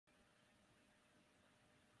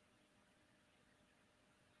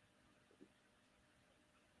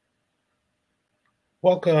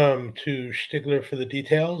Welcome to Stigler for the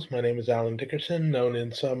Details. My name is Alan Dickerson, known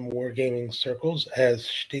in some wargaming circles as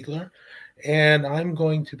Stigler, and I'm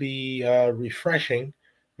going to be refreshing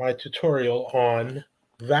my tutorial on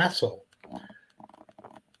Vassal.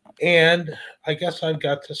 And I guess I've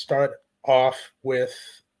got to start off with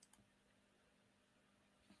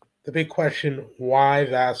the big question, why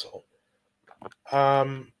Vassal?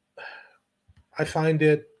 I find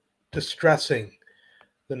it distressing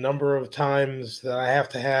the number of times that I have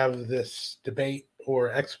to have this debate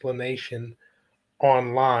or explanation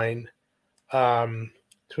online to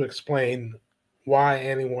explain why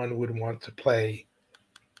anyone would want to play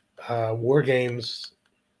war games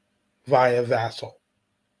via Vassal.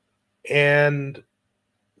 And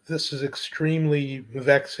this is extremely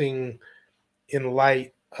vexing in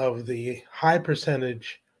light of the high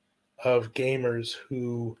percentage of gamers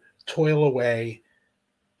who toil away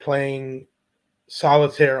playing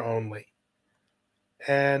solitaire only.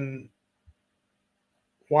 And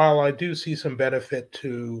while I do see some benefit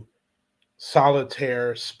to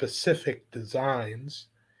solitaire specific designs,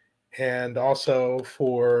 and also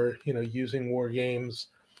for using war games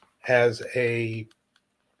as a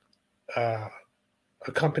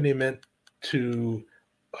accompaniment to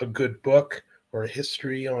a good book or a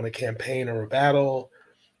history on a campaign or a battle,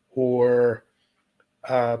 or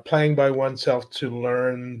playing by oneself to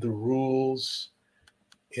learn the rules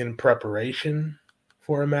in preparation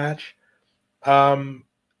for a match. I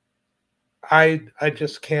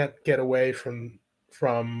just can't get away from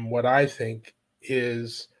what I think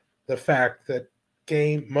is the fact that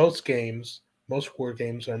most war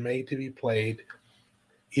games are made to be played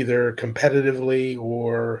either competitively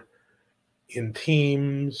or in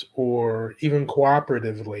teams or even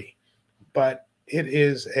cooperatively, but it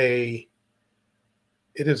is a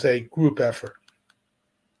group effort.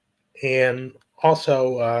 And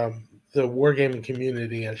also, the wargaming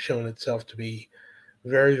community has shown itself to be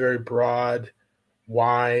very, very broad,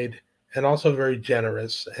 wide, and also very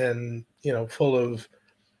generous, and full of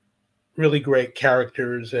really great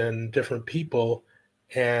characters and different people.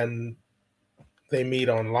 And they meet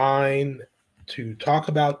online to talk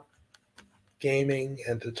about gaming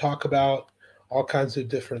and to talk about all kinds of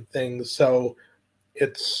different things. So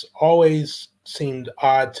it's always seemed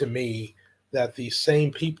odd to me that these same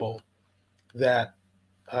people that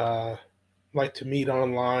uh, like to meet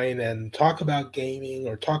online and talk about gaming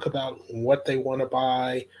or talk about what they want to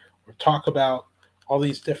buy or talk about all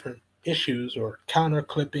these different issues or counter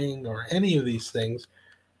clipping or any of these things,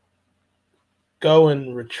 go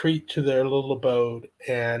and retreat to their little abode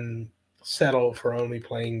and settle for only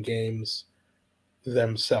playing games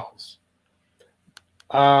themselves.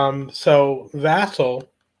 So Vassal,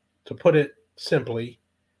 to put it simply,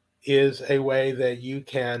 is a way that you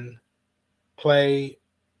can play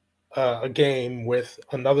a game with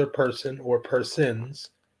another person or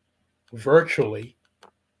persons virtually,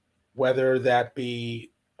 whether that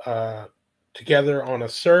be uh, together on a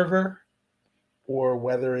server or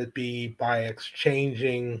whether it be by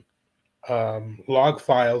exchanging log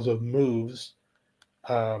files of moves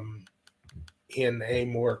um, in a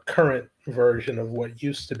more current version of what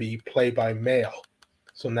used to be play by mail.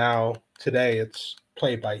 So now, today, it's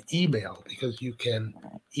play by email because you can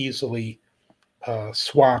easily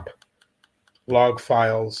swap log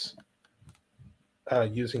files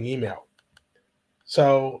using email.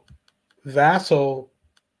 So Vassal,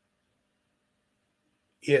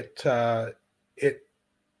 it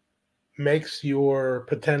makes your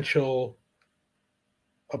potential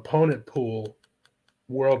opponent pool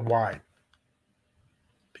worldwide,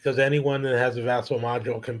 because anyone that has a Vassal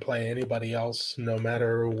module can play anybody else, no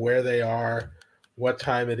matter where they are, what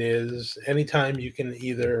time it is. Anytime you can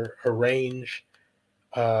either arrange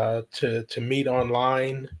to meet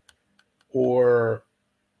online, or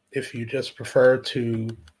if you just prefer to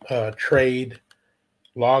trade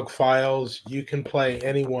log files, you can play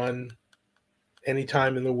anyone,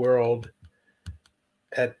 anytime in the world,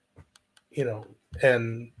 at you know,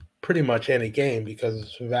 and pretty much any game,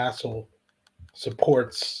 because Vassal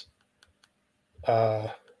supports uh,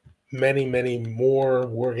 many, many more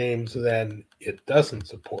war games than it doesn't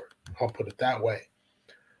support. I'll put it that way.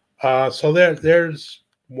 So there's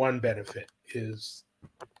one benefit, is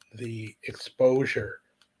the exposure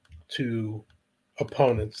to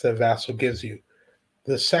opponents that Vassal gives you.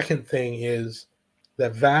 The second thing is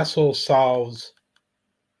that Vassal solves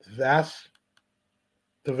vast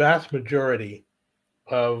the vast majority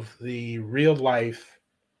of the real life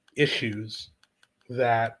issues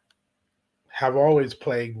that have always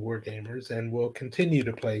plagued wargamers and will continue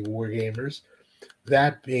to plague wargamers.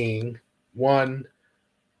 That being, one,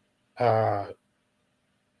 uh,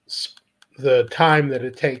 the time that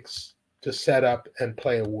it takes to set up and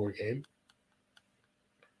play a war game,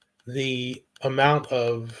 the amount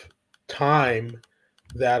of time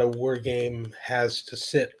that a war game has to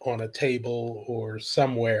sit on a table or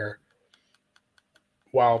somewhere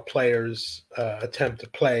while players attempt to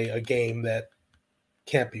play a game that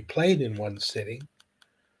can't be played in one sitting.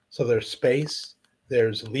 So there's space,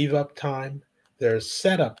 there's leave up time, there's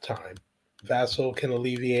setup time. Vassal can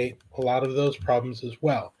alleviate a lot of those problems as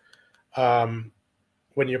well.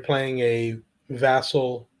 When you're playing a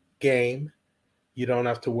Vassal game, you don't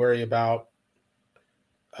have to worry about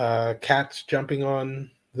cats jumping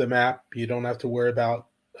on the map. You don't have to worry about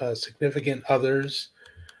significant others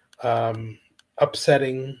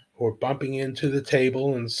upsetting or bumping into the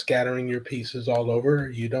table and scattering your pieces all over.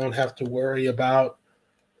 You don't have to worry about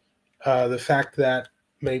the fact that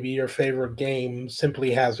maybe your favorite game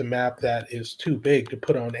simply has a map that is too big to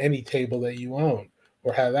put on any table that you own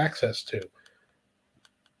or have access to.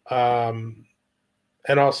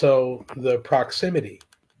 And also the proximity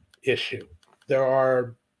issue. There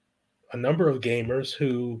are a number of gamers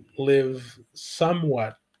who live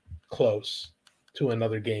somewhat close to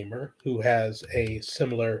another gamer who has a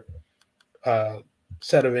similar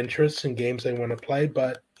set of interests in games they want to play,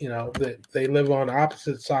 but they live on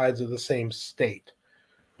opposite sides of the same state,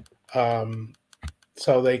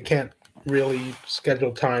 so they can't really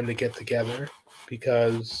schedule time to get together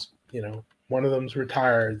because one of them's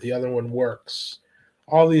retired, the other one works.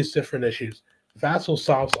 All these different issues. Vassal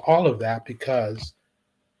solves all of that because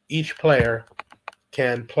each player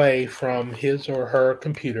can play from his or her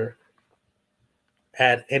computer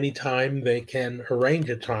at any time. They can arrange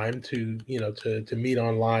a time to meet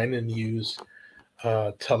online and use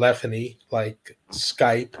telephony like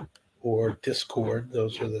Skype or Discord.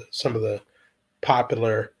 Those are some of the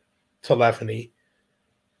popular telephony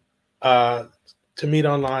to meet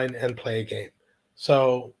online and play a game.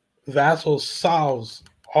 So Vassal solves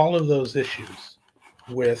all of those issues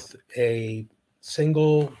with a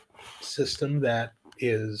single system that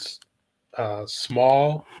is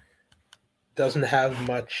small, doesn't have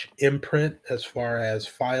much imprint as far as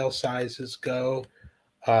file sizes go,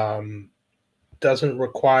 doesn't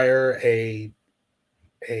require a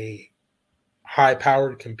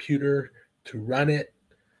high-powered computer to run it.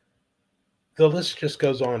 The list just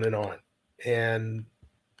goes on and on. And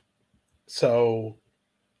so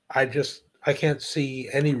I can't see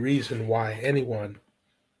any reason why anyone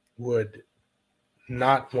would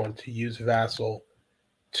not want to use Vassal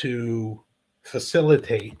to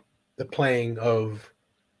facilitate the playing of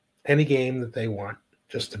any game that they want,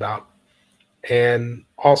 just about. And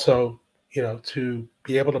also, to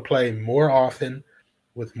be able to play more often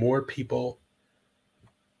with more people.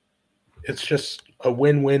 It's just a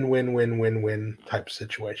win-win-win-win-win-win type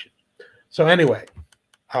situation. So anyway,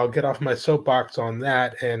 I'll get off my soapbox on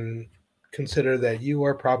that and consider that you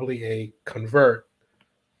are probably a convert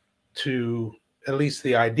to at least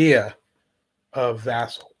the idea of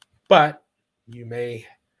Vassal. But you may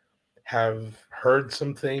have heard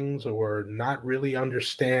some things or not really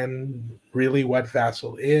understand really what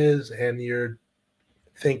Vassal is, and you're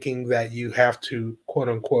thinking that you have to, quote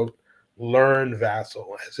unquote, learn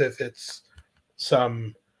Vassal as if it's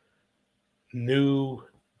some new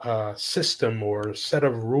system or set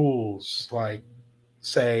of rules, like,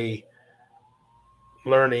 say,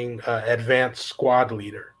 learning Advanced Squad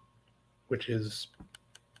Leader, which is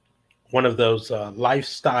one of those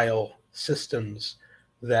lifestyle systems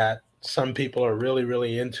that some people are really,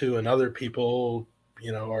 really into, and other people,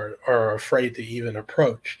 are afraid to even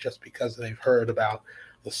approach just because they've heard about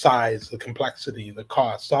the size, the complexity, the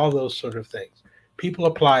costs, all those sort of things. People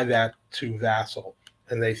apply that to Vassal,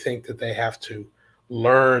 and they think that they have to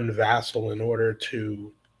learn Vassal in order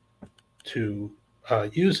to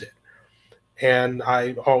use it. And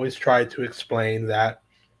I always try to explain that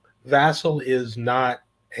Vassal is not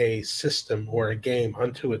a system or a game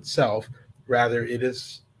unto itself. Rather, it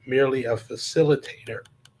is merely a facilitator.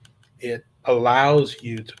 It allows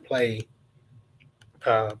you to play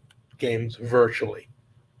games virtually.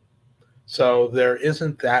 So there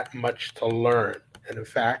isn't that much to learn. And in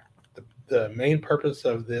fact, the main purpose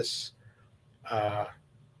of this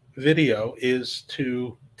video is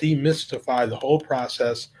to demystify the whole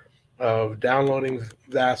process of downloading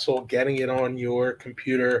Vassal, getting it on your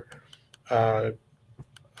computer,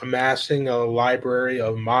 amassing a library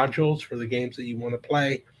of modules for the games that you want to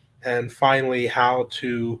play, and finally how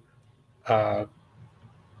to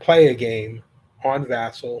play a game on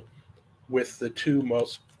Vassal with the two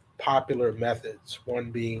most popular methods,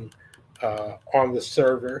 one being on the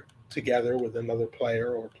server together with another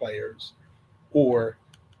player or players, or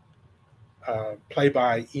play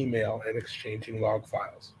by email and exchanging log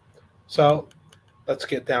files. So let's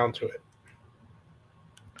get down to it.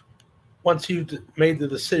 Once you've made the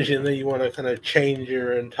decision that you want to kind of change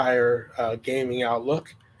your entire gaming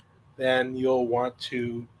outlook, then you'll want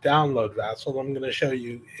to download Vassal. I'm going to show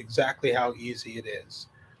you exactly how easy it is.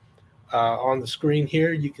 On the screen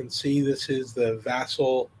here, you can see this is the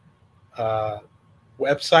Vassal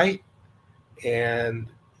website, and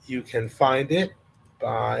you can find it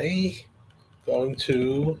by going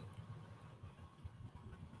to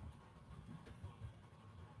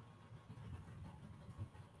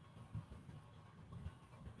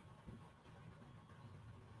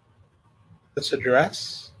this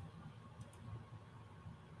address,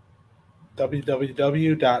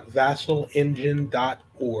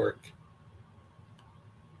 www.vassalengine.org,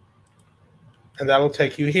 and that'll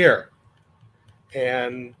take you here.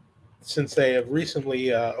 And since they have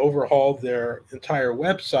recently overhauled their entire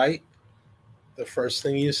website, the first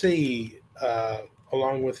thing you see,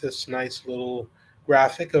 along with this nice little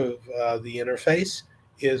graphic of the interface,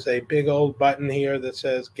 is a big old button here that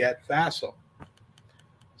says Get Vassal.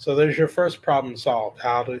 So there's your first problem solved.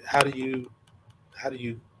 How do you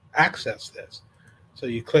access this? So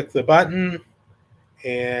you click the button,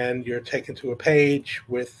 and you're taken to a page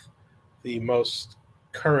with the most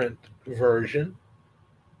current version,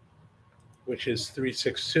 which is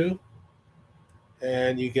 3.6.2,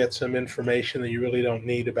 and you get some information that you really don't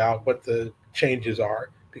need about what the changes are,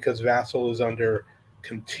 because Vassal is under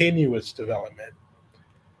continuous development.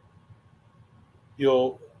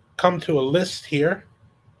 You'll come to a list here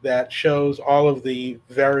that shows all of the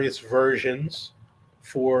various versions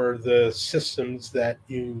for the systems that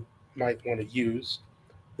you might want to use.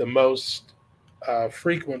 The most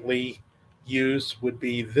frequently used would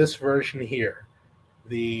be this version here,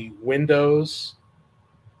 the Windows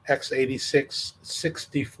x86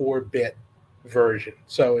 64-bit version.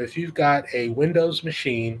 So if you've got a Windows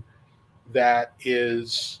machine that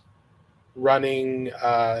is running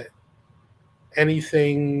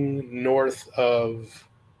anything north of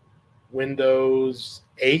Windows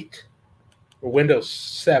 8 or Windows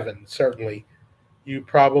 7, certainly, you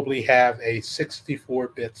probably have a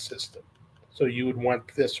 64-bit system. So you would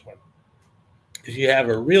want this one. If you have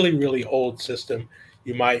a really, really old system,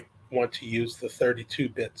 you might want to use the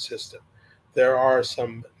 32-bit system. There are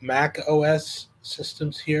some Mac OS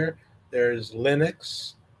systems here. There's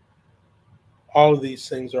Linux. All of these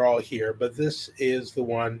things are all here, but this is the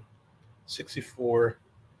one,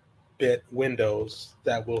 64-bit Windows,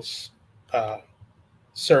 that will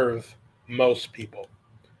serve most people.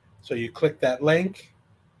 So you click that link.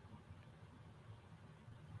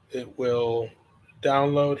 It will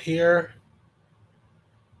download here,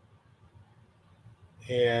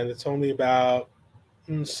 and it's only about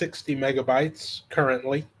 60 megabytes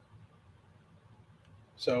currently.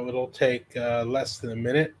 So it'll take less than a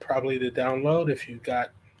minute probably to download if you've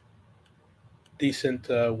got decent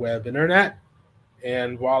web internet.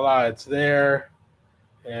 And voila, it's there.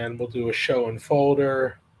 And we'll do a show in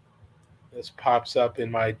folder. This pops up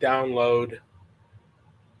in my download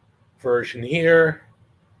version here.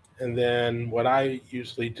 And then what I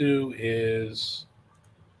usually do is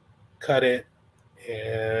cut it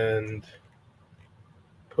and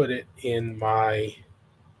put it in my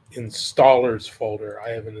installers folder. I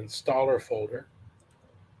have an installer folder.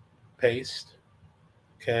 Paste.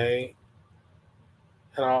 Okay.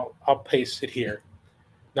 And I'll paste it here.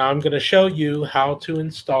 Now I'm going to show you how to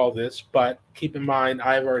install this, but keep in mind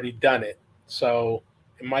I've already done it. So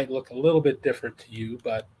it might look a little bit different to you,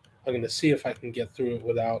 but I'm going to see if I can get through it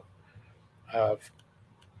without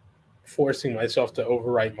forcing myself to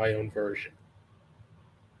overwrite my own version.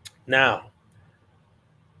 Now,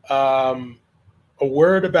 a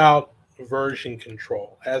word about version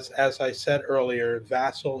control. As I said earlier,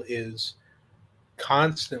 Vassal is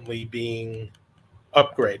constantly being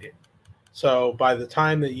upgraded. So by the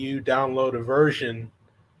time that you download a version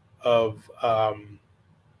of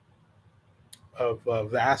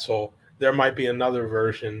Vassal, there might be another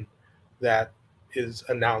version that is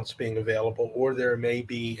announced being available, or there may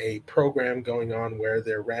be a program going on where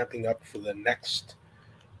they're ramping up for the next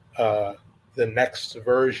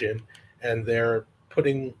version, and they're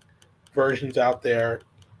putting versions out there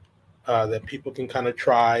that people can kind of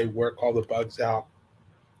try, work all the bugs out.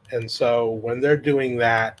 And so when they're doing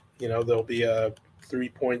that, there'll be a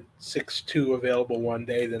 3.62 available one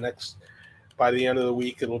day. The next, by the end of the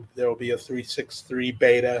week, there'll be a 3.63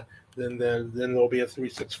 beta. Then there'll be a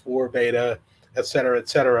 3.64 beta, et cetera, et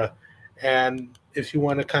cetera. And if you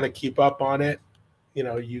want to kind of keep up on it,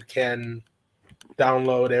 you can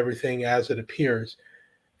download everything as it appears.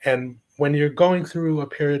 And when you're going through a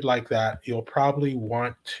period like that, you'll probably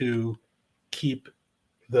want to keep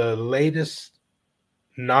the latest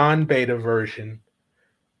non-beta version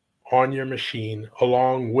on your machine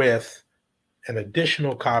along with an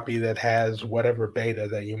additional copy that has whatever beta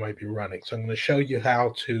that you might be running. So I'm going to show you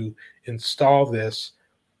how to install this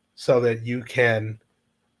so that you can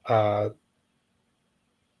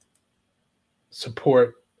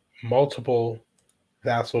support multiple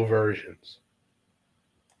Vassal versions.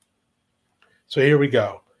 So here we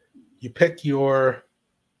go. You pick your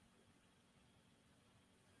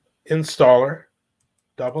installer,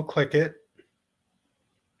 double click it,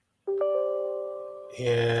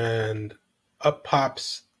 and up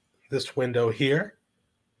pops this window here,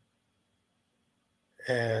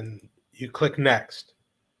 and you click next.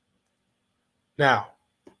 Now,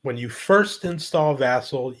 when you first install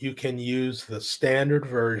Vassal, you can use the standard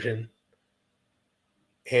version,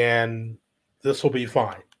 and this will be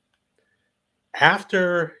fine.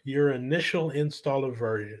 After your initial install of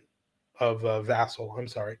version of Vassal,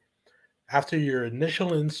 after your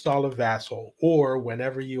initial install of Vassal, or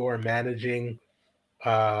whenever you are managing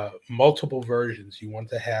multiple versions, you want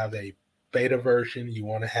to have a beta version, you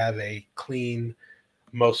want to have a clean,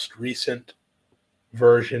 most recent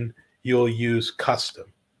version, you'll use custom.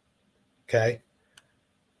 Okay.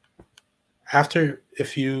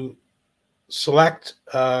 If you select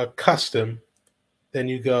custom, then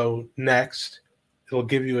you go next. It'll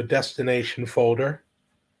give you a destination folder.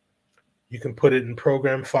 You can put it in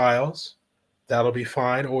program files. That'll be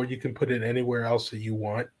fine. Or you can put it anywhere else that you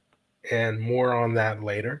want. And more on that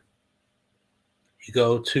later. You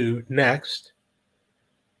go to next.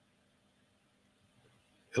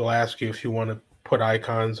 It'll ask you if you want to put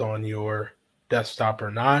icons on your desktop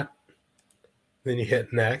or not. Then you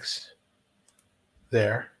hit next.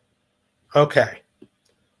 There. Okay.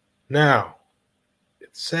 Now,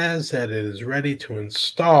 it says that it is ready to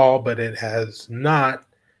install, but it has not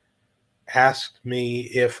asked me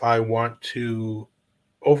if I want to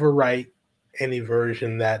overwrite any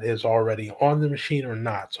version that is already on the machine or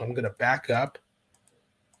not. So I'm going to back up.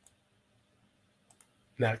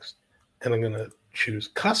 Next. And I'm going to choose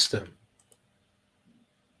custom.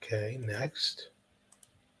 Okay, next.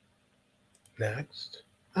 Next.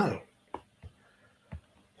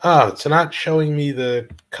 Oh, it's not showing me the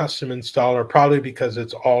custom installer, probably because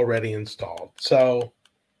it's already installed. So,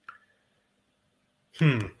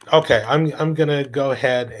 okay, I'm gonna go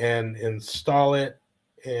ahead and install it.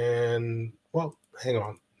 And well, hang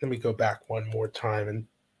on, let me go back one more time and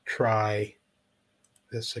try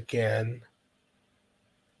this again.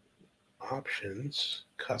 Options,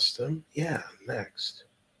 custom, yeah, next.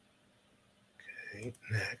 Okay,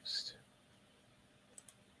 next.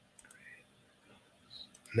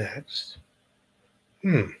 Next.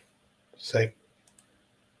 Say,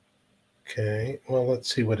 okay, well,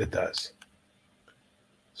 let's see what it does.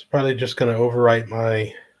 It's probably just going to overwrite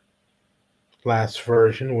my last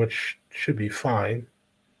version, which should be fine.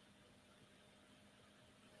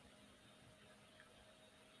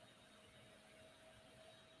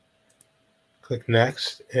 Click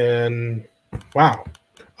next, and wow.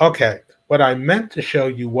 Okay, what I meant to show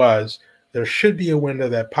you was there should be a window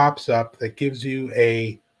that pops up that gives you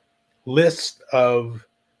a list of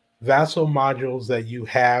Vassal modules that you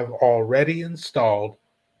have already installed,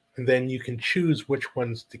 and then you can choose which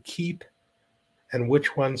ones to keep and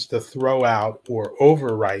which ones to throw out or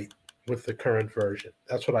overwrite with the current version.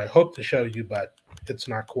 That's what I hope to show you, but it's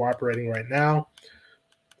not cooperating right now.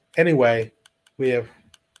 Anyway, we have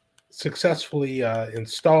successfully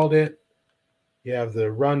installed it. You have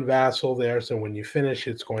the run Vassal there, so when you finish,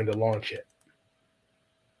 it's going to launch it.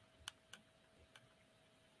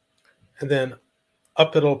 And then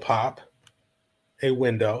up it'll pop a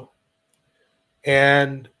window.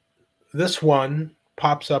 And this one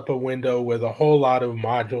pops up a window with a whole lot of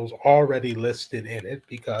modules already listed in it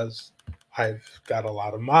because I've got a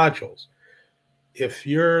lot of modules. If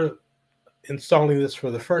you're installing this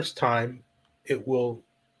for the first time, it will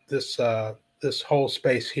this whole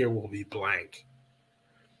space here will be blank.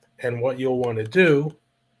 And what you'll want to do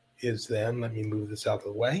is then, let me move this out of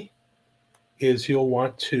the way, is you'll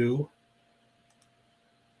want to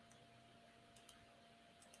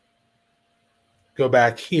go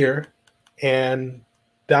back here and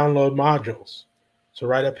download modules. So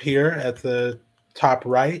right up here at the top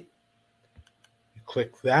right, you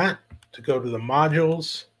click that to go to the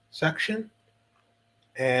modules section.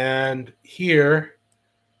 And here,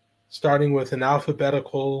 starting with an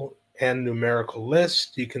alphabetical and numerical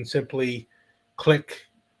list, you can simply click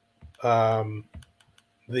the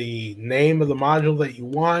name of the module that you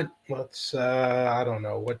want. Let's, I don't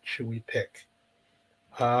know, what should we pick?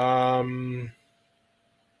 Let's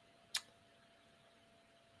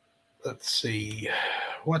see.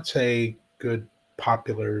 What's a good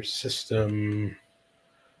popular system?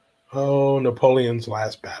 Oh, Napoleon's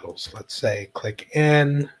Last Battles. Let's say click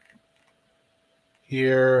N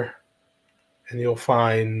here, and you'll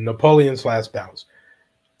find Napoleon's Last Battles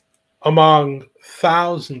among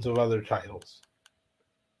thousands of other titles.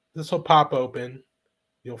 This will pop open.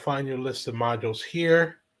 You'll find your list of modules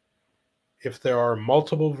here. If there are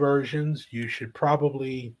multiple versions, you should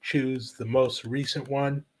probably choose the most recent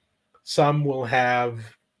one. Some will have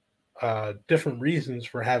different reasons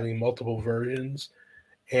for having multiple versions.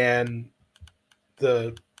 And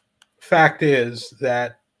the fact is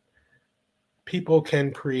that people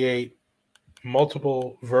can create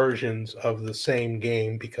multiple versions of the same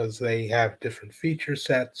game because they have different feature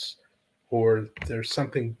sets or there's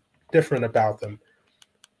something different about them.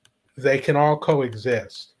 They can all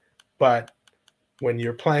coexist, but when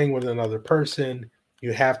you're playing with another person,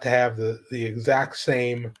 you have to have the exact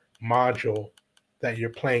same module that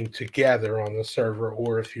you're playing together on the server,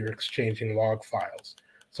 or if you're exchanging log files.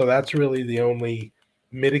 So that's really the only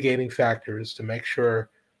mitigating factor, is to make sure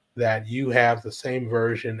that you have the same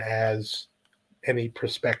version as any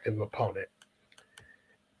prospective opponent.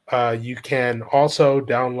 You can also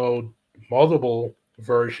download multiple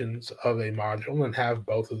versions of a module and have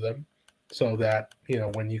both of them, so that, you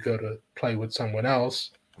know, when you go to play with someone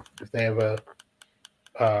else, if they have a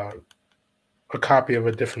copy of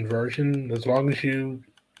a different version, as long as you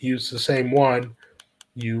use the same one,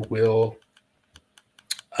 you will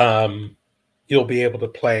you'll be able to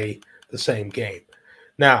play the same game.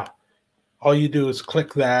 Now, all you do is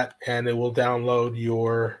click that, and it will download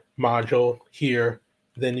your module here.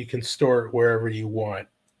 Then you can store it wherever you want.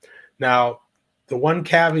 Now, the one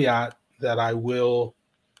caveat that I will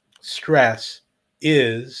stress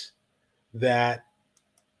is that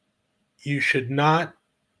you should not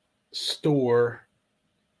store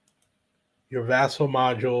your Vassal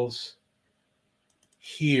modules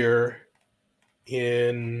here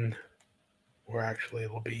in, or actually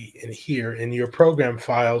it'll be in here, in your program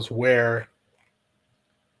files where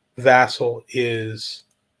Vassal is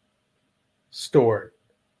stored.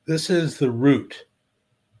 This is the root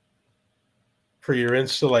for your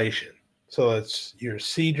installation. So it's your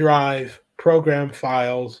C drive, program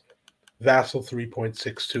files, Vassal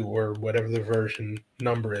 3.62, or whatever the version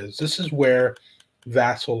number is. This is where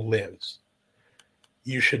Vassal lives.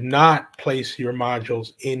 You should not place your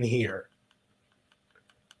modules in here.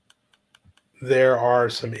 There are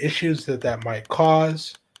some issues that might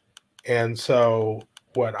cause. And so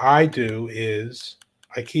what I do is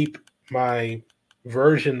I keep my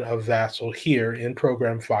version of Vassal here in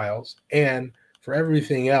program files, and for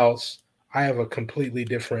everything else, I have a completely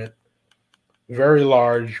different, very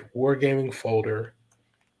large wargaming folder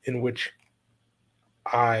in which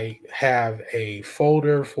I have a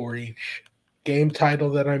folder for each game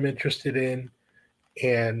title that I'm interested in,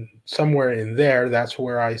 and somewhere in there, that's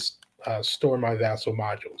where I store my Vassal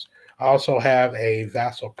modules. I also have a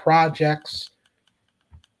Vassal projects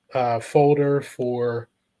folder for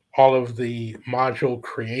all of the module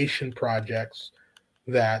creation projects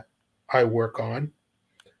that I work on.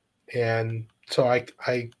 And so I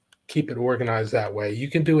keep it organized that way. You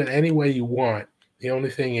can do it any way you want. The only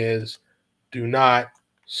thing is, do not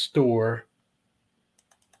store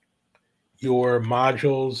your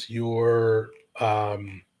modules, your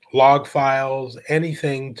log files,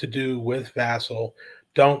 anything to do with Vassal.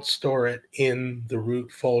 Don't store it in the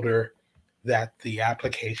root folder that the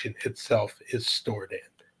application itself is stored in.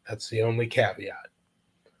 That's the only caveat.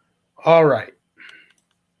 All right.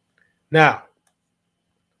 Now,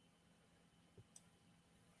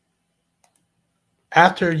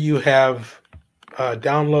 after you have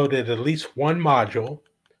downloaded at least one module,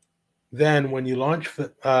 then when you launch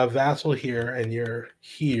Vassal here and you're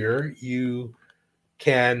here, you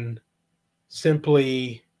can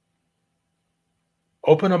simply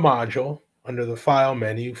open a module under the File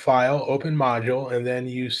menu, File, Open Module, and then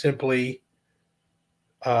you simply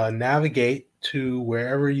navigate to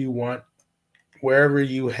wherever you want, wherever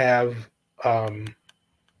you have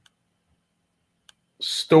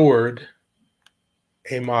stored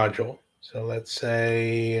a module. So let's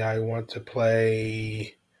say I want to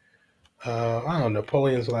play, I don't know,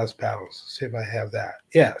 Napoleon's Last Battles. Let's see if I have that.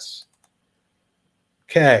 Yes.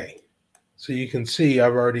 Okay. So you can see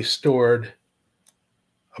I've already stored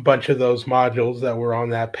a bunch of those modules that were on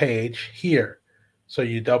that page here. So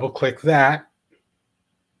you double click that,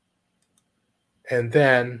 and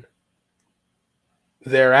then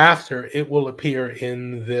thereafter it will appear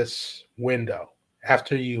in this window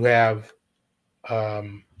after you have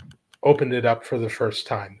opened it up for the first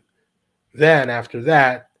time. Then after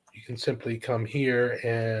that, you can simply come here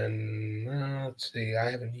and let's see,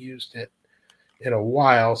 I haven't used it in a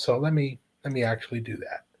while, so let me actually do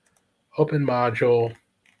that. Open module.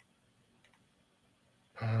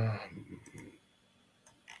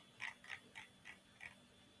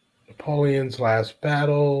 Napoleon's Last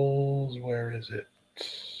Battles. Where is it?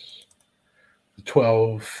 The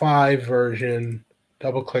 12.5 version.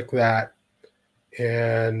 Double click that,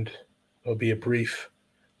 and there'll be a brief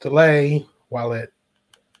delay while it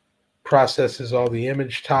processes all the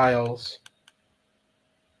image tiles.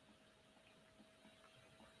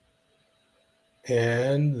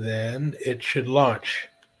 And then it should launch.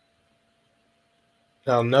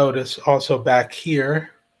 Now notice also back here,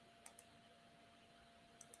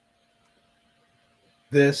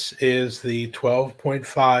 this is the 12.5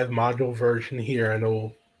 module version here, and it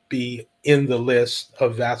will be in the list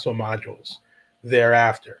of Vassal modules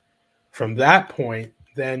thereafter. From that point,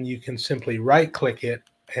 then you can simply right-click it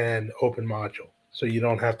and open module, so you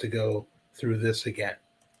don't have to go through this again.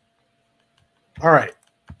 All right.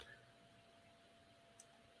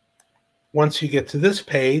 Once you get to this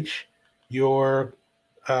page, you're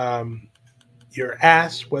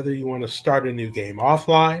asked whether you want to start a new game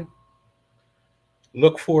offline,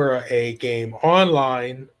 look for a game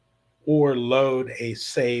online, or load a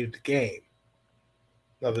saved game.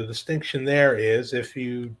 Now, the distinction there is if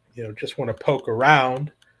you just want to poke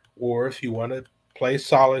around, or if you want to play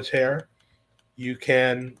solitaire, you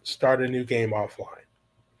can start a new game offline.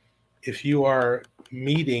 If you are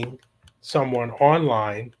meeting someone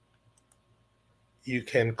online, you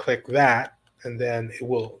can click that, and then it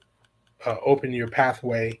will open your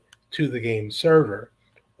pathway to the game server.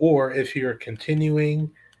 Or if you're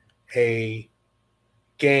continuing a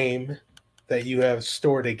game that you have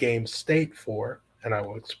stored a game state for, and I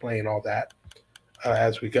will explain all that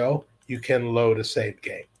as we go, you can load a saved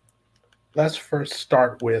game. Let's first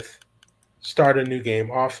start with start a new game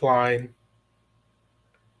offline.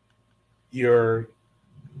 You're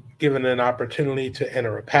given an opportunity to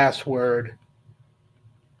enter a password,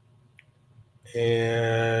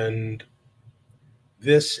 and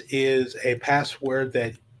this is a password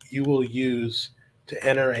that you will use to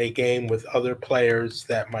enter a game with other players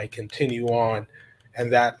that might continue on,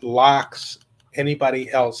 and that locks anybody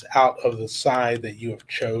else out of the side that you have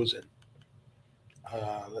chosen.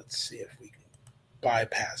 Let's see if we can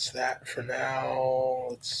bypass that for now.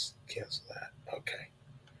 Let's cancel that. Okay.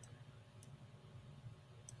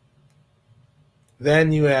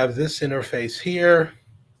 Then you have this interface here,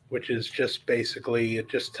 which is just basically, it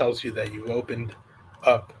just tells you that you've opened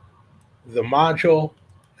up the module,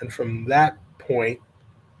 and from that point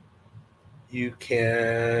you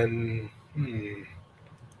can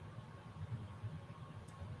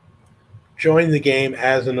join the game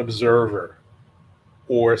as an observer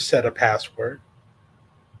or set a password.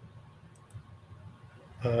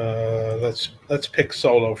 Let's pick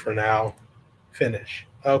solo for now. Finish.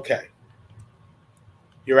 Okay.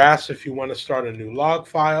 You're asked if you want to start a new log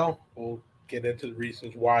file. We'll get into the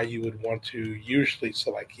reasons why you would want to usually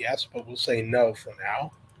select yes, but we'll say no for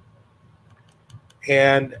now.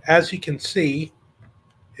 And as you can see,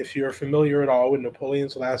 if you're familiar at all with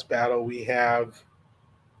Napoleon's Last Battle, we have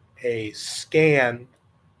a scan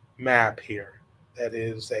map here that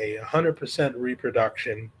is a 100%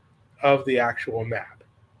 reproduction of the actual map.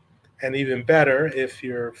 And even better, if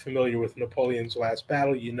you're familiar with Napoleon's Last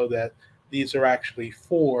Battle, you know that these are actually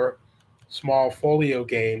 4 small folio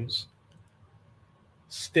games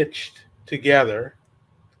stitched together.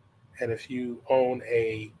 And if you own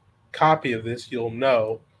a copy of this, you'll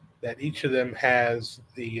know that each of them has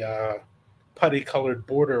the putty-colored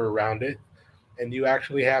border around it, and you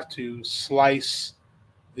actually have to slice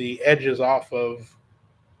the edges off of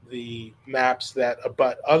the maps that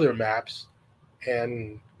abut other maps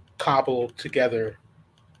and cobble together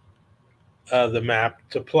the map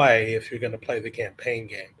to play if you're going to play the campaign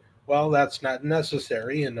game. Well, that's not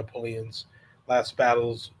necessary in Napoleon's Last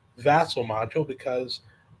Battle's Vassal module because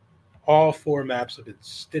all 4 maps have been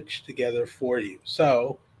stitched together for you.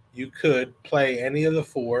 So you could play any of the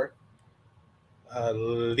 4.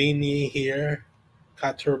 Ligny here,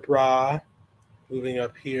 Quatre Bras, moving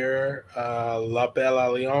up here, La Belle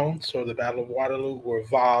Alliance, or the Battle of Waterloo, or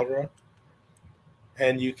Valre.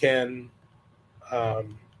 And you can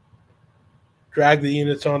drag the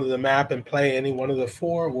units onto the map and play any one of the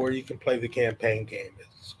 4, or you can play the campaign game.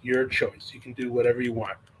 It's your choice. You can do whatever you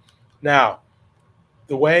want. Now,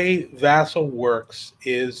 the way Vassal works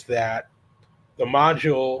is that the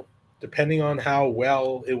module, depending on how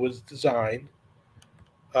well it was designed,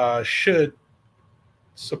 should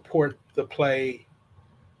support the play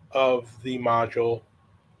of the module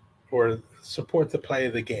or support the play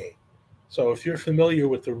of the game. So if you're familiar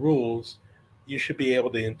with the rules, you should be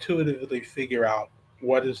able to intuitively figure out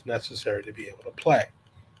what is necessary to be able to play.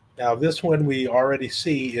 Now, this one we already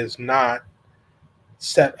see is not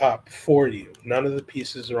set up for you. None of the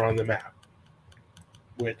pieces are on the map,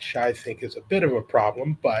 which I think is a bit of a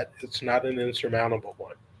problem, but it's not an insurmountable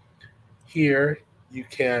one. Here, you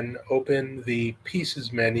can open the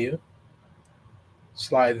pieces menu,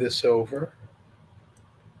 slide this over,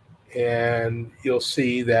 and you'll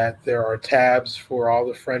see that there are tabs for all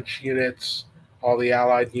the French units, all the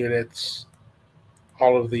Allied units,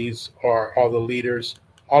 all of these are all the leaders.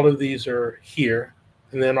 All of these are here.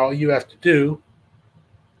 And then all you have to do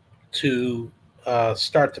to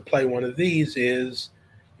start to play one of these is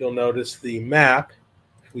you'll notice the map.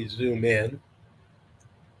 If we zoom in,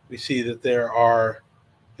 we see that there are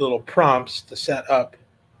little prompts to set up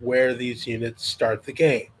where these units start the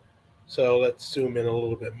game. So let's zoom in a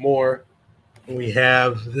little bit more. We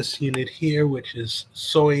have this unit here, which is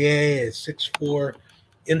solitaire, a 6'4"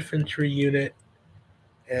 infantry unit.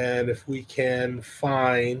 And if we can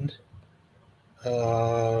find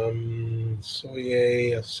solitaire,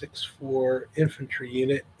 a 6'4" infantry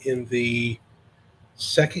unit in the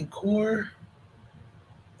second corps,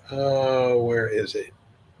 where is it?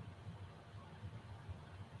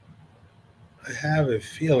 I have a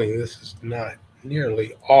feeling this is not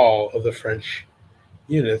nearly all of the French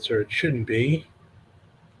units, or it shouldn't be.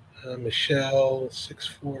 Michel,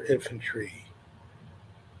 6'4" infantry.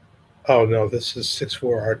 Oh no, this is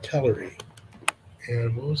 6'4" artillery.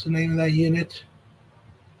 And what was the name of that unit?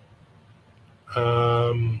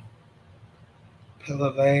 Pellet,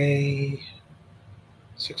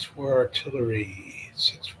 6'4" artillery.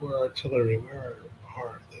 6'4" artillery. Where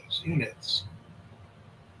are those units?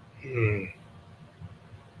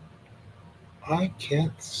 I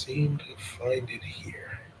can't seem to find it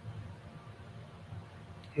here.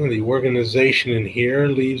 Well, the organization in here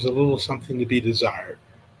leaves a little something to be desired.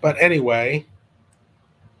 But anyway,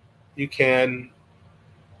 you can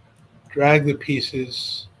drag the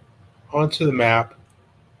pieces onto the map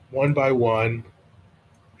one by one,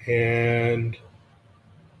 and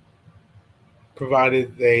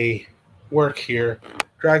provided they work here,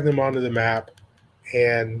 drag them onto the map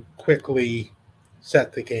and quickly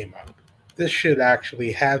set the game up. This should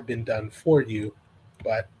actually have been done for you,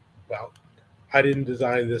 but, well, I didn't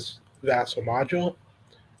design this Vassal module.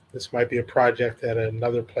 This might be a project that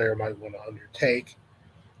another player might want to undertake.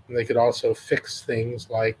 And they could also fix things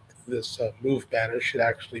like this move banner should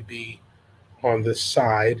actually be on this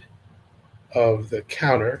side of the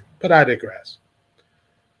counter, but I digress.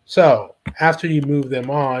 So after you move them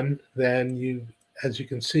on, then you, as you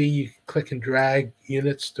can see, you can click and drag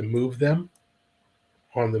units to move them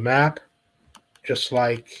on the map, just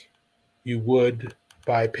like you would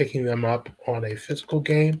by picking them up on a physical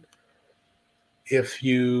game. If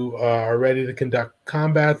you are ready to conduct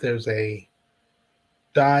combat, there's a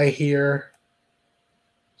die here.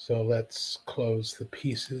 So let's close the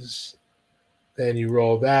pieces. Then you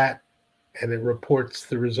roll that, and it reports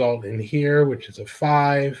the result in here, which is a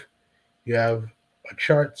 5. You have a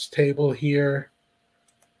charts table here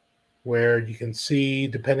where you can see,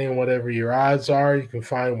 depending on whatever your odds are, you can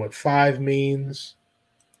find what 5 means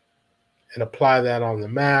and apply that on the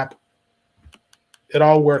map. It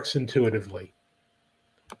all works intuitively.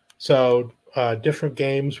 So different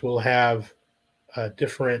games will have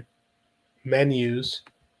different menus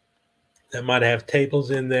that might have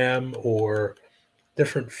tables in them or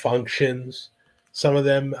different functions. Some of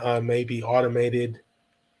them may be automated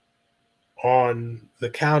on the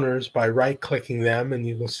counters by right-clicking them, and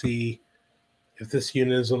you will see if this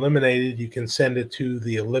unit is eliminated, you can send it to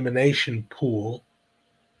the elimination pool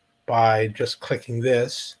by just clicking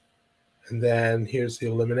this. And then here's the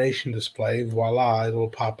elimination display. Voila, it will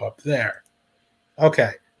pop up there.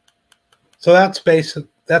 Okay, so that's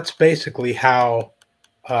basically how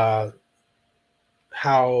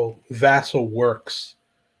Vassal works,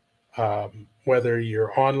 whether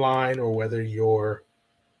you're online or whether you're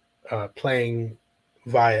playing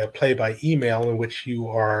via play by email, in which you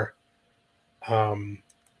are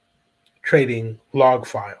trading log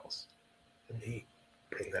files. Let me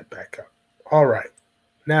bring that back up. All right,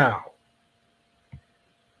 now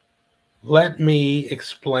let me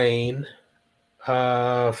explain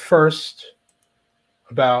first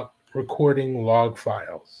about recording log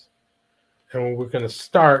files. And we're going to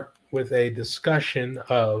start with a discussion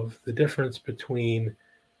of the difference between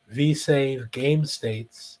vsave game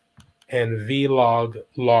states and vlog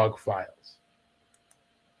log files.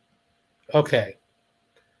 Okay.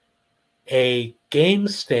 A game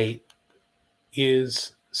state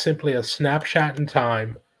is simply a snapshot in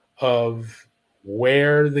time of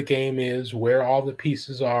where the game is, where all the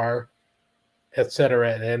pieces are,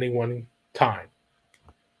 etc. at any one time.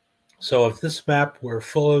 So if this map were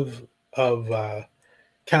full of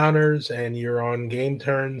counters and you're on game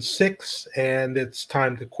turn 6 and it's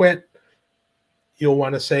time to quit, you'll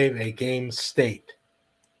want to save a game state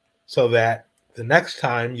so that the next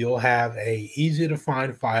time you'll have a easy to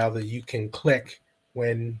find file that you can click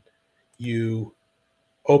when you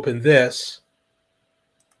open this.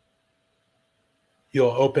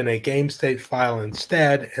 You'll open a game state file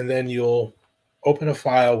instead, and then you'll open a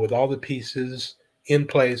file with all the pieces in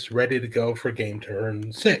place, ready to go for game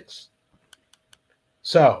turn 6.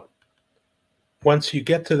 So once you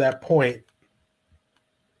get to that point,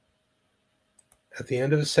 at the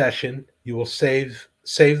end of a session, you will save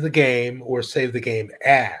the game or save the game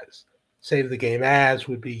as. Save the game as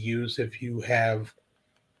would be used if you have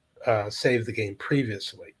saved the game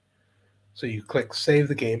previously. So you click save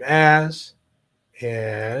the game as,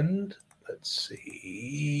 and let's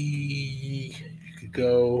see, you could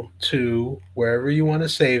go to wherever you want to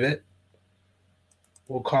save it.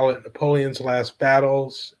 We'll call it Napoleon's Last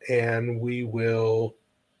Battles, and we will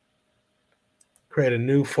create a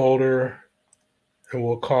new folder, and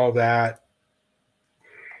we'll call that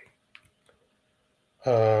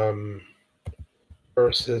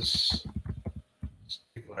versus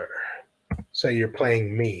Stigler. Say you're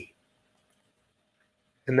playing me.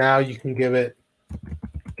 And now you can give it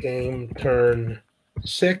game turn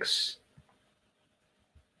 6.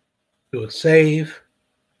 Do a save.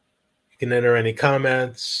 You can enter any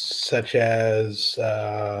comments such as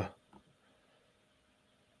about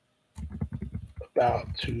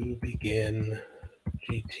to begin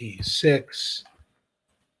GT6.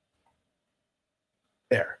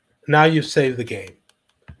 There. Now you've saved the game.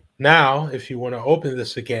 Now, if you want to open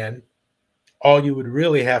this again, all you would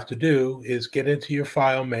really have to do is get into your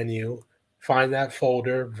file menu, find that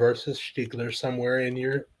folder versus Stigler somewhere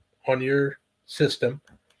in on your system,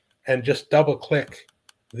 and just double click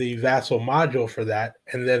the Vassal module for that,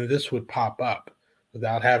 and then this would pop up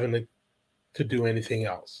without having to do anything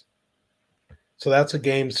else. So that's a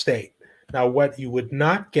game state. Now, what you would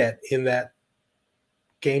not get in that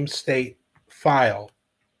game state file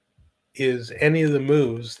is any of the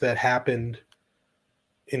moves that happened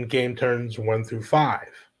in game turns 1 through 5.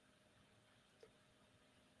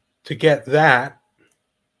 To get that,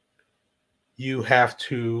 you have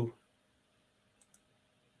to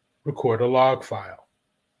record a log file.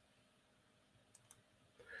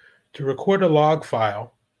 To record a log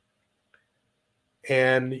file,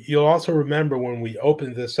 and you'll also remember when we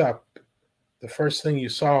opened this up, the first thing you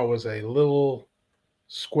saw was a little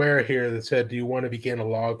square here that said, do you want to begin a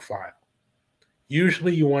log file?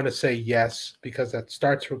 Usually you want to say yes, because that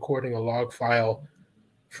starts recording a log file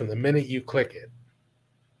from the minute you click it.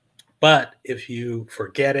 But if you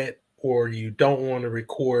forget it, or you don't want to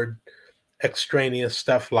record extraneous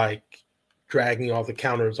stuff like dragging all the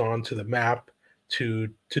counters onto the map to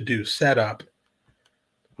do setup,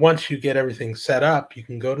 once you get everything set up, you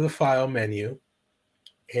can go to the file menu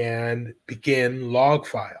and begin log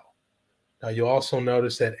file. Now, you'll also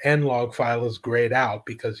notice that end log file is grayed out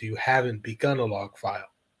because you haven't begun a log file.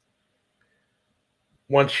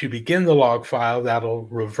 Once you begin the log file, that'll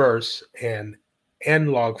reverse, and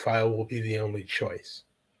end log file will be the only choice.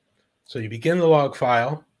 So you begin the log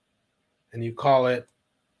file, and you call it,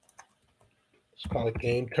 let's call it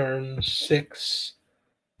game turn 6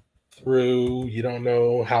 through, you don't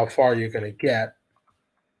know how far you're going to get,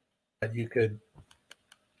 but you could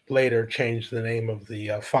later change the name of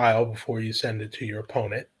the file before you send it to your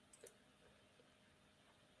opponent.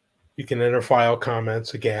 You can enter file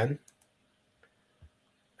comments again.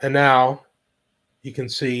 And now you can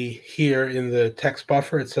see here in the text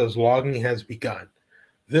buffer, it says logging has begun.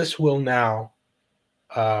 This will now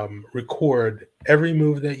record every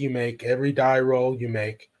move that you make, every die roll you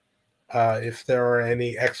make. If there are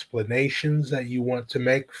any explanations that you want to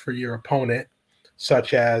make for your opponent,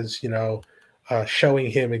 such as, showing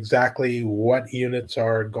him exactly what units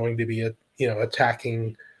are going to be,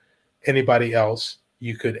 attacking anybody else,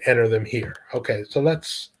 you could enter them here. Okay, so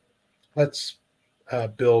let's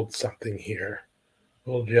build something here.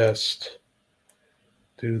 We'll just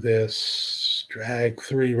do this, drag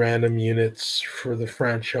 3 random units for the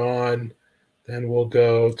French on, then we'll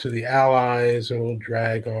go to the Allies and we'll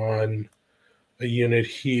drag on a unit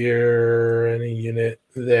here and a unit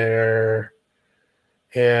there,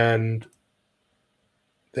 and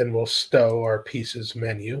then we'll stow our pieces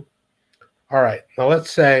menu. All right, now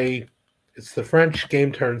let's say it's the French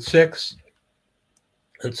game turn 6.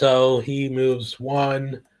 And so he moves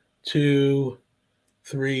 1, 2,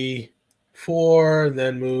 3, 4, and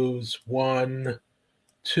then moves 1,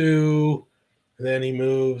 2, and then he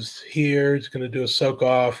moves here. He's going to do a soak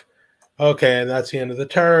off. Okay, and that's the end of the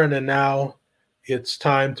turn, and now it's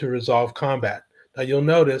time to resolve combat. Now you'll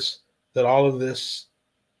notice that all of this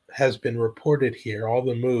has been reported here. All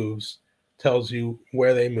the moves tells you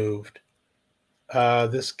where they moved.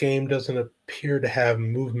 This game doesn't appear to have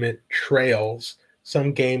movement trails.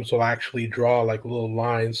 Some games will actually draw like little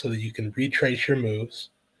lines so that you can retrace your moves.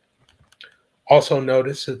 Also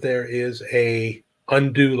notice that there is a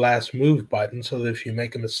undo last move button so that if you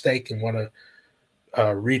make a mistake and want to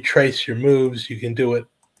retrace your moves, you can do it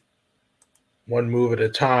one move at a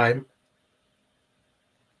time.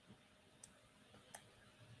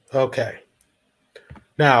 Okay.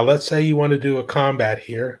 Now, let's say you want to do a combat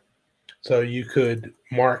here. So you could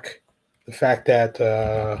mark the fact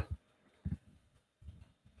that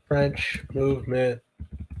French movement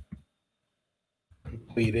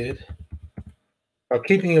completed. Now,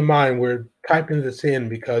 keeping in mind, we're typing this in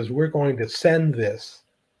because we're going to send this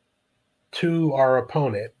to our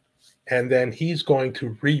opponent, and then he's going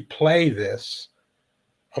to replay this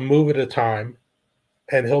a move at a time,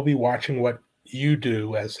 and he'll be watching what you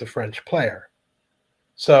do as the French player.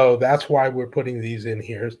 So that's why we're putting these in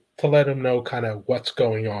here, to let him know kind of what's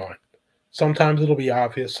going on. Sometimes it'll be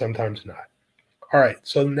obvious, sometimes not. All right,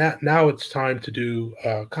 so now it's time to do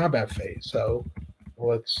a combat phase. So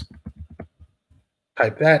let's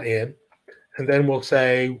type that in, and then we'll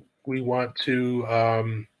say we want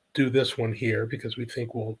to do this one here because we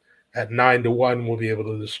think we'll, at 9-1, we'll be able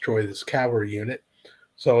to destroy this cavalry unit.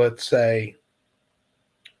 So let's say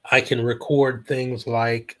I can record things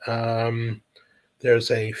like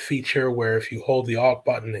there's a feature where if you hold the Alt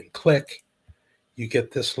button and click, you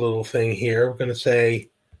get this little thing here. We're going to say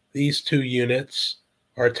these 2 units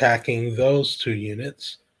are attacking those 2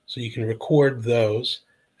 units. So you can record those,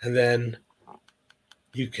 and then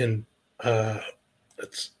you can,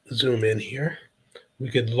 let's zoom in here. We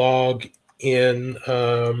could log in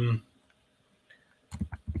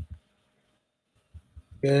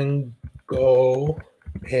and go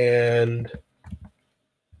and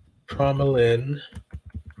Tromelin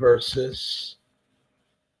versus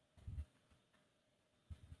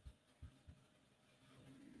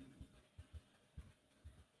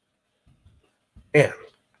and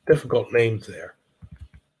difficult names there.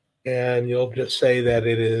 And you'll just say that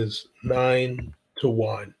it is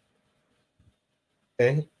 9-1.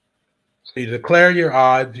 Okay. So you declare your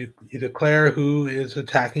odds, you declare who is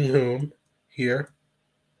attacking whom here.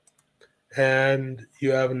 And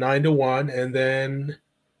you have 9-1, and then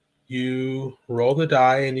you roll the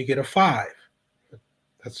die and you get a 5.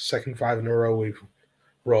 That's the second 5 in a row we've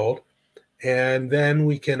rolled. And then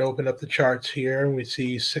we can open up the charts here, and we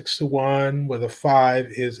see 6-1 with a 5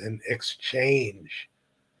 is an exchange.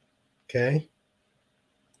 Okay.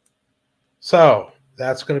 So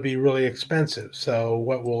that's going to be really expensive. So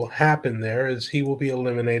what will happen there is he will be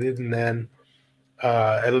eliminated, and then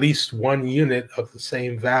at least 1 unit of the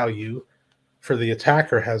same value for the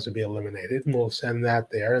attacker has to be eliminated, and we'll send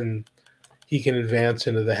that there, and he can advance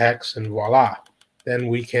into the hex, and voila. Then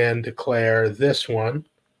we can declare this one,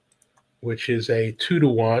 which is a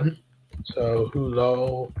 2-1. So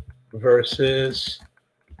Hulot versus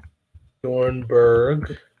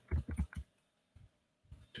Dornberg,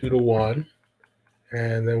 2-1.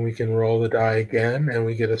 And then we can roll the die again, and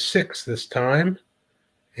we get a 6 this time.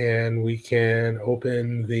 And we can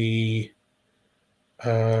open the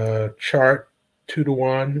chart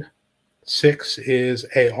 2-1. 6 is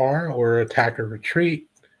AR, or attacker retreat.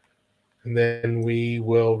 And then we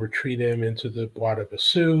will retreat him into the Bois de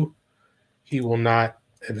Vassal. He will not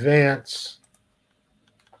advance.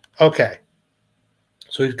 Okay.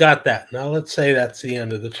 So we've got that. Now let's say that's the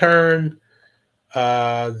end of the turn.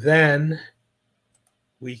 Then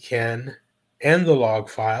we can end the log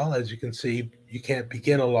file. As you can see, you can't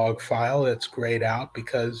begin a log file. It's grayed out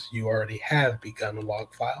because you already have begun a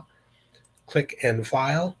log file. Click End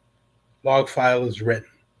File. Log file is written.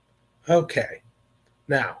 Okay.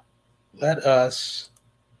 Now, let us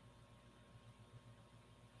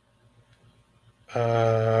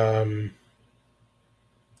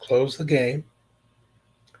close the game.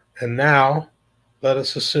 And now, let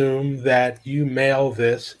us assume that you email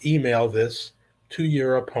this to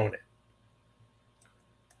your opponent.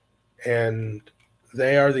 And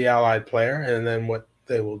they are the allied player, and then what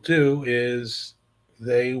they will do is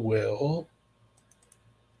they will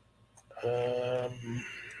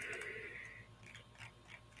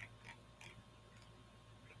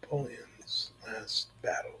Napoleon's Last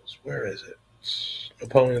Battles. Where is it?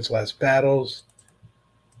 Napoleon's Last Battles.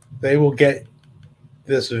 They will get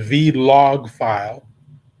this vlog file,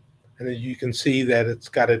 And then you can see that it's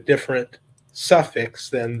got a different suffix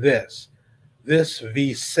than this. This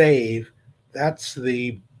vsave, that's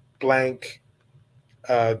the blank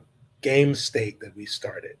game state that we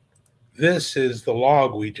started. This is the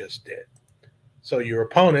log we just did. So your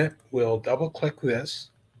opponent will double click this,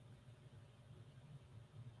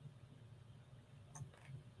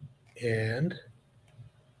 and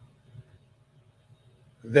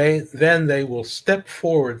then they will step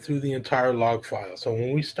forward through the entire log file. So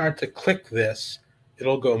when we start to click this,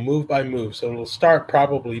 it'll go move by move. So it'll start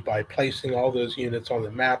probably by placing all those units on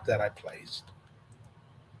the map that I placed.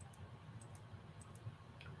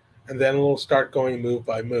 And then it'll start going move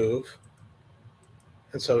by move.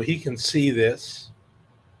 And so he can see this.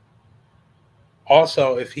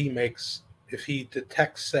 Also, if he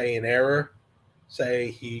detects, say, an error,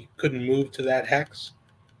 say he couldn't move to that hex,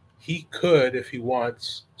 he could, if he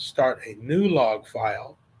wants, start a new log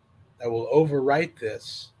file that will overwrite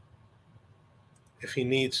this if he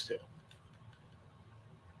needs to.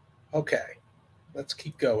 Okay, let's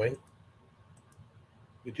keep going.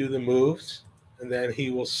 We do the moves, and then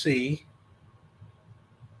he will see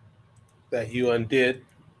that you undid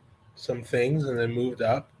some things and then moved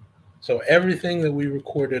up. So everything that we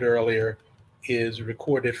recorded earlier is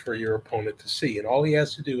recorded for your opponent to see. And all he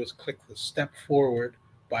has to do is click the step forward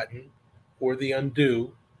button or the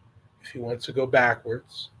undo if he wants to go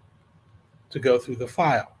backwards to go through the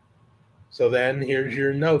file. So then here's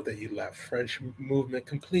your note that you left, French movement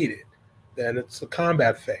completed. Then it's the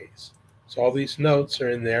combat phase. So all these notes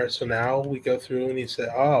are in there. So now we go through and he said,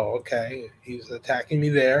 oh, okay, he's attacking me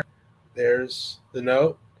there. There's the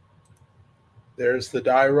note. There's the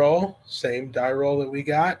die roll, same die roll that we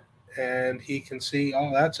got. And he can see,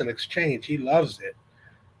 oh, that's an exchange. He loves it.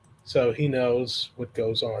 So he knows what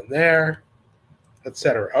goes on there,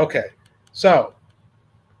 etc. Okay, so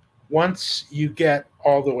once you get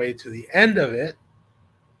all the way to the end of it,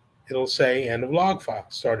 it'll say end of log file.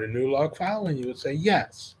 Start a new log file, and you would say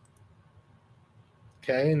yes.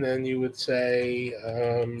 Okay, and then you would say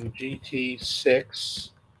GT6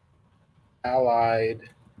 allied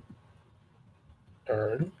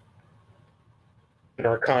turn,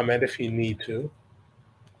 or comment if you need to.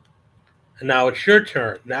 And now it's your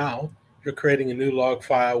turn. Now you're creating a new log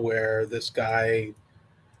file where this guy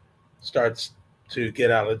starts to get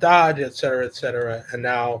out of dodge, etc., etc. And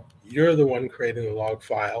now you're the one creating the log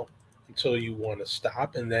file until you want to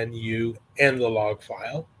stop, and then you end the log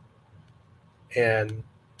file, and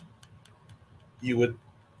you would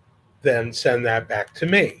then send that back to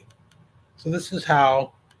me. So this is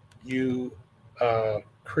how you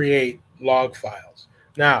create log files.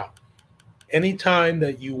 Now, anytime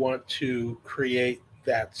that you want to create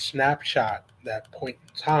that snapshot, that point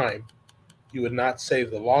in time, you would not save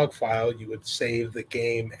the log file, you would save the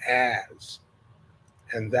game as.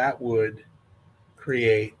 And that would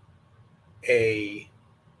create a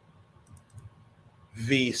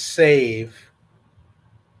vsave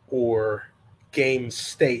or game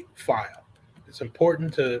state file. It's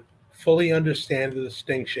important to fully understand the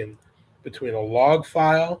distinction between a log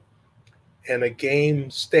file and a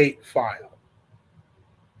game state file.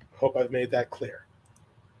 I hope I've made that clear.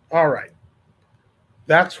 All right.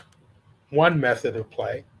 That's one method of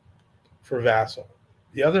play for Vassal.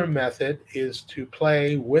 The other method is to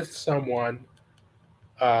play with someone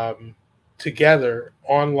together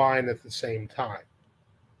online at the same time.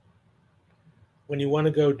 When you want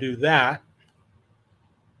to go do that,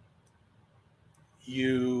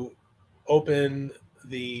 you open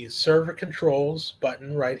the server controls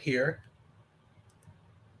button right here,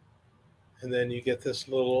 and then you get this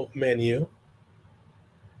little menu.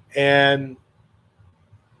 And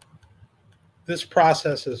this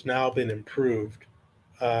process has now been improved.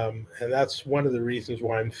 And that's one of the reasons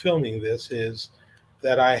why I'm filming this, is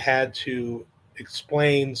that I had to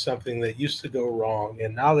explain something that used to go wrong,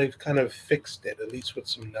 and now they've kind of fixed it, at least with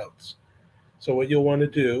some notes. So what you'll want to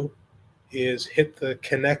do is hit the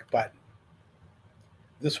connect button.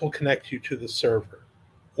 This will connect you to the server.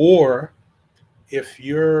 Or if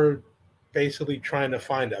you're basically trying to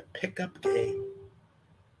find a pickup game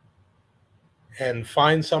and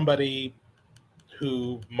find somebody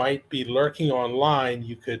who might be lurking online,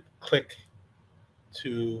 you could click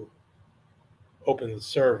to open the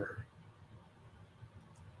server.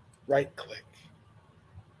 Right click.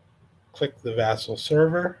 Click the Vassal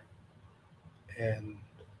server, and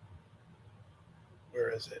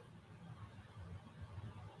where is it?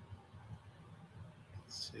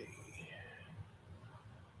 Let's see.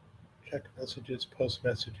 Check messages, post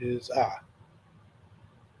messages.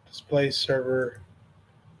 Display server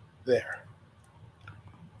there.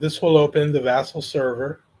 This will open the Vassal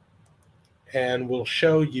server, and will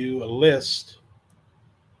show you a list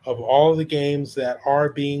of all the games that are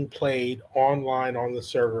being played online on the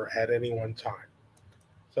server at any one time.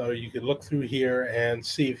 So you can look through here and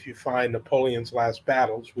see if you find Napoleon's Last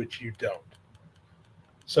Battles, which you don't.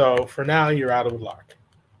 So for now, you're out of luck.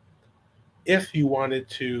 If you wanted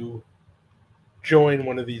to join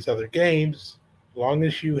one of these other games, as long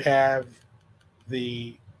as you have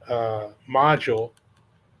the module,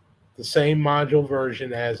 the same module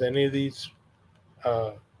version as any of these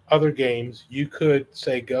uh, other games, you could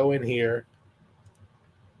say go in here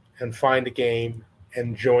and find a game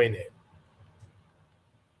and join it.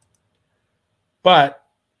 But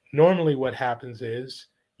normally what happens is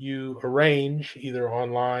you arrange either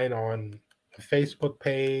online on a Facebook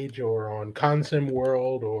page or on Consim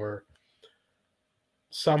World or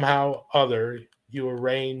somehow other, you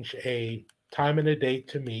arrange a time and a date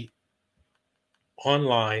to meet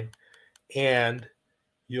online, and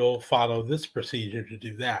you'll follow this procedure to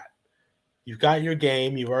do that. You've got your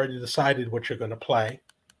game, you've already decided what you're going to play,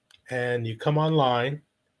 and you come online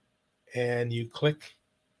and you click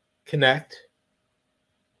connect.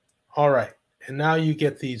 All right, and now you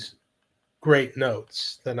get these great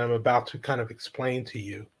notes that I'm about to kind of explain to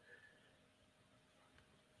you.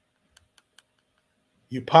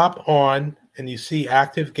 You pop on and you see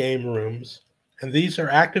active game rooms, and these are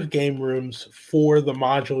active game rooms for the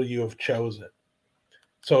module you have chosen.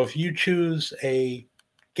 So if you choose a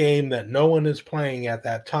game that no one is playing at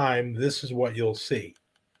that time, this is what you'll see.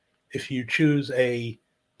 If you choose a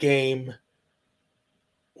game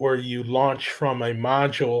or you launch from a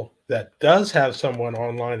module that does have someone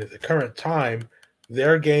online at the current time,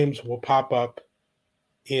 their games will pop up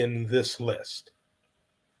in this list.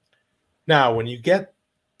 Now, when you get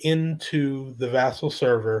into the Vassal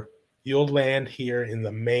server, you'll land here in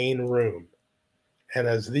the main room. And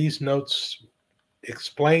as these notes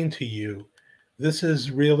explain to you, this is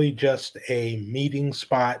really just a meeting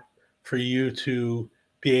spot for you to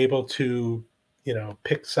be able to,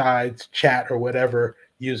 pick sides, chat, or whatever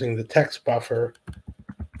using the text buffer.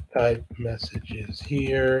 Type messages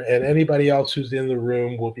here, and anybody else who's in the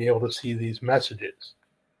room will be able to see these messages.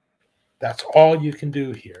 That's all you can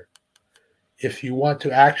do here. If you want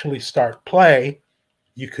to actually start play,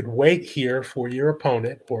 you could wait here for your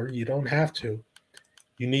opponent, or you don't have to.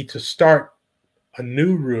 You need to start a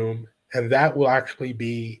new room, and that will actually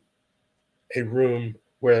be a room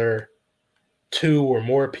where 2 or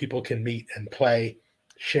more people can meet and play,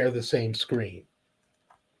 share the same screen.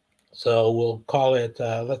 So we'll call it,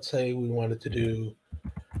 let's say we wanted to do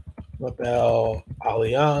Label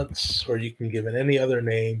Alliance, or you can give it any other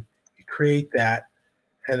name. You create that,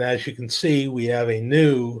 and as you can see, we have a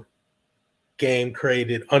new game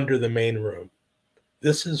created under the main room.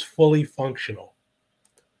 This is fully functional.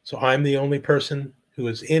 So I'm the only person who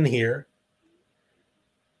is in here.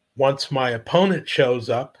 Once my opponent shows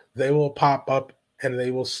up, they will pop up and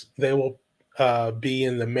they will be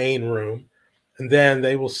in the main room. And then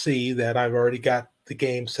they will see that I've already got the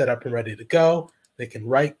game set up and ready to go. They can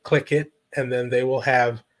right-click it, and then they will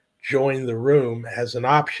have join the room as an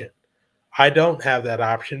option. I don't have that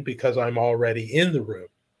option because I'm already in the room.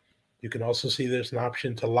 You can also see there's an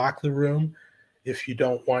option to lock the room if you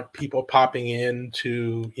don't want people popping in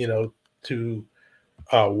to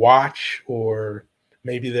watch, or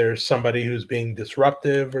maybe there's somebody who's being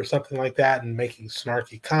disruptive or something like that and making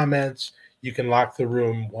snarky comments. You can lock the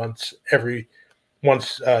room once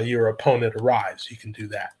your opponent arrives. You can do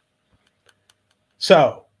that.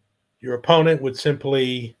 So your opponent would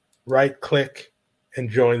simply right-click and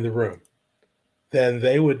join the room. Then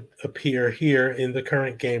they would appear here in the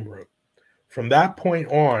current game room. From that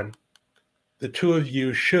point on, the two of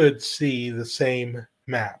you should see the same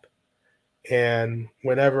map. And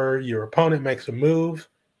whenever your opponent makes a move,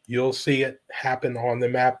 you'll see it happen on the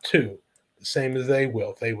map too, the same as they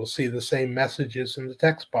will. They will see the same messages in the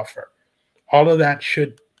text buffer. All of that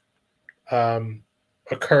should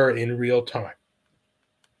occur in real time.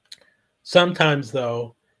 Sometimes,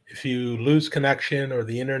 though, if you lose connection or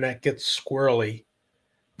the internet gets squirrely,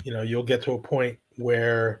 you'll get to a point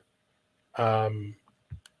where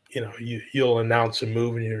you'll announce a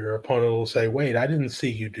move and your opponent will say, wait, I didn't see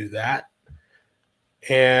you do that.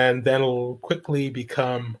 And then it'll quickly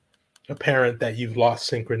become apparent that you've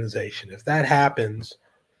lost synchronization. If that happens,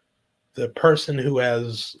 the person who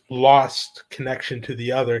has lost connection to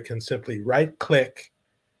the other can simply right-click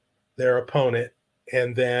their opponent,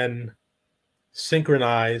 and then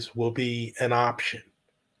synchronize will be an option.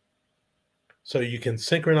 So you can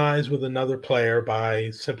synchronize with another player by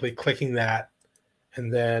simply clicking that,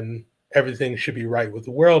 and then everything should be right with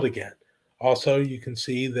the world again. Also, you can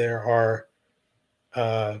see there are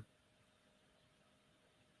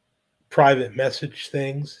private message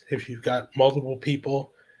things. If you've got multiple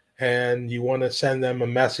people and you want to send them a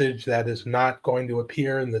message that is not going to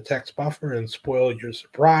appear in the text buffer and spoil your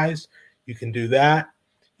surprise, you can do that.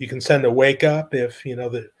 You can send a wake up if you know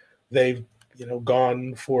that they've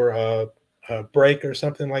gone for a break or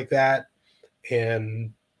something like that,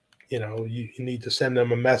 and you need to send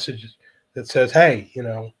them a message that says, hey,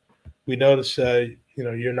 we notice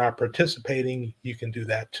you're not participating. You can do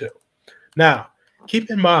that too. Now,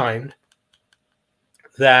 keep in mind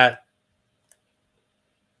that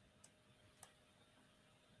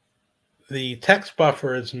the text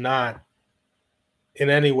buffer is not in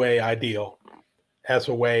any way ideal as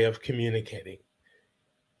a way of communicating.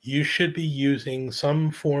 You should be using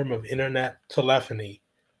some form of internet telephony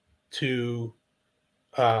to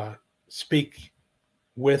speak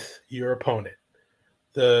with your opponent.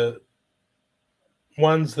 The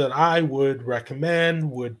ones that I would recommend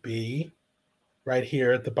would be right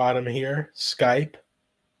here at the bottom here, Skype.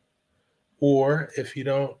 Or if you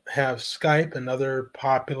don't have Skype, another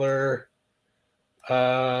popular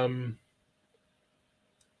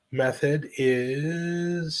method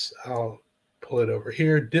is, I'll pull it over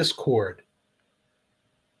here, Discord.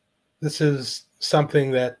 This is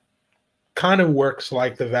something that kind of works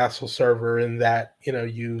like the Vassal server in that,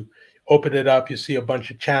 you open it up, you see a bunch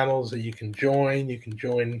of channels that you can join. You can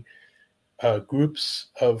join groups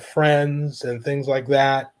of friends and things like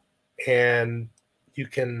that. And you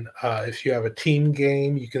can, if you have a team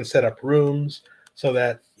game, you can set up rooms so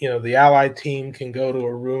that, the allied team can go to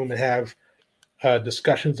a room and have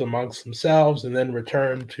discussions amongst themselves and then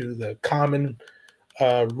return to the common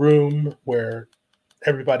room where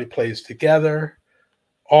everybody plays together.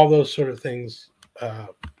 All those sort of things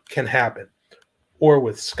can happen. Or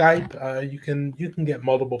with Skype, you can get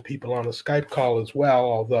multiple people on a Skype call as well,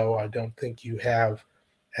 although I don't think you have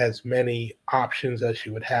as many options as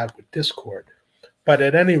you would have with Discord. But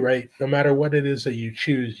at any rate, no matter what it is that you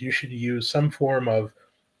choose, you should use some form of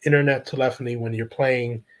internet telephony when you're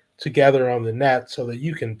playing together on the net so that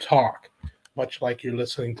you can talk, much like you're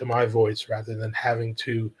listening to my voice rather than having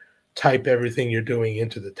to type everything you're doing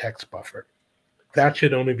into the text buffer. That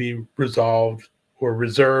should only be resolved or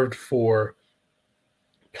reserved for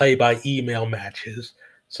play by email matches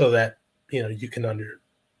so that you can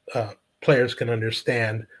players can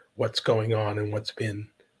understand what's going on and what's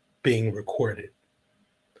being recorded.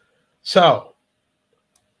 So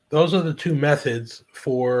those are the two methods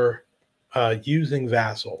for using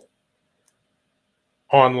Vassal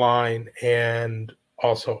online and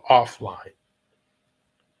also offline.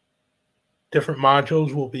 Different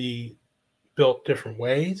modules will be built different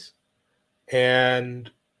ways, and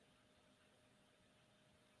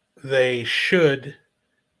they should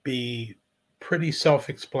be pretty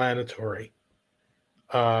self-explanatory.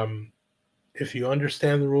 If you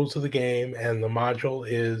understand the rules of the game and the module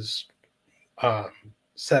is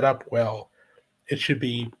set up well, it should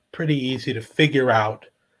be pretty easy to figure out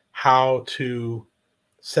how to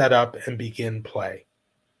set up and begin play.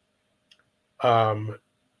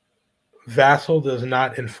 Vassal does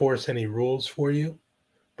not enforce any rules for you,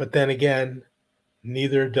 but then again,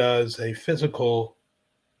 neither does a physical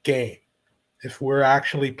game. If we're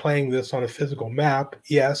actually playing this on a physical map,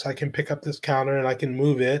 yes, I can pick up this counter and I can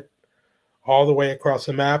move it all the way across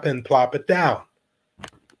the map and plop it down.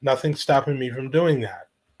 Nothing's stopping me from doing that.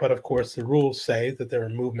 But of course, the rules say that there are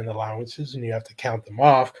movement allowances and you have to count them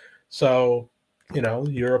off. So,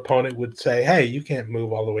 your opponent would say, hey, you can't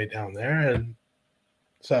move all the way down there. And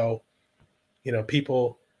so,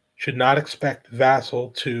 people should not expect Vassal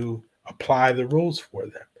to apply the rules for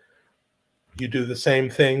them. You do the same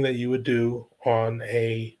thing that you would do on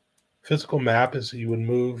a physical map, is you would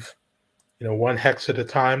move, one hex at a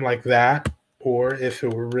time like that. Or if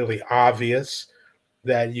it were really obvious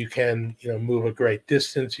that you can, move a great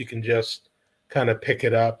distance, you can just kind of pick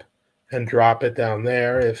it up and drop it down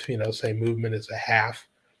there. If, say movement is a half,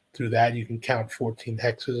 through that you can count 14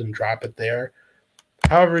 hexes and drop it there.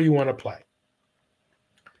 However you want to play.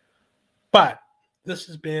 But this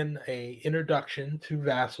has been an introduction to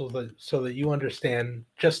Vassal so that you understand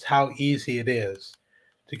just how easy it is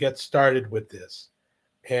to get started with this.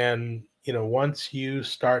 And, once you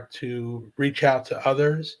start to reach out to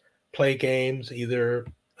others, play games either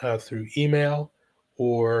through email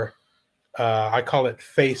or I call it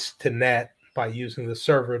face to net, by using the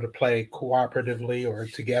server to play cooperatively or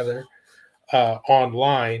together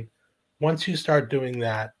online. Once you start doing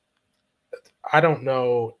that, I don't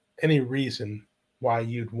know any reason why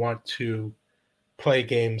you'd want to play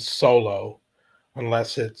games solo,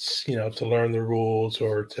 unless it's, to learn the rules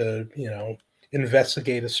or to,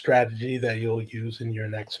 investigate a strategy that you'll use in your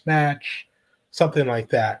next match, something like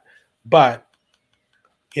that. But,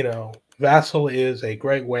 Vassal is a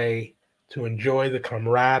great way to enjoy the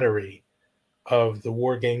camaraderie of the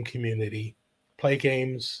war game community, play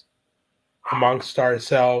games amongst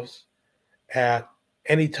ourselves at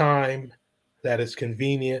any time that is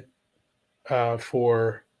convenient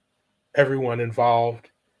for everyone involved.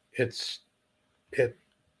 It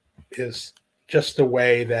is just a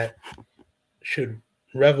way that should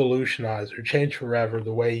revolutionize or change forever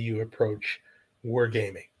the way you approach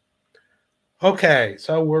wargaming. Okay,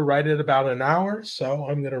 so we're right at about an hour, so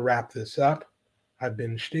I'm going to wrap this up. I've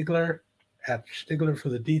been Stigler at Stigler for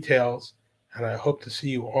the details, and I hope to see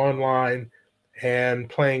you online and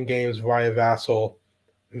playing games via Vassal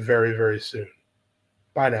very, very soon.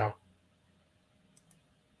 Bye now.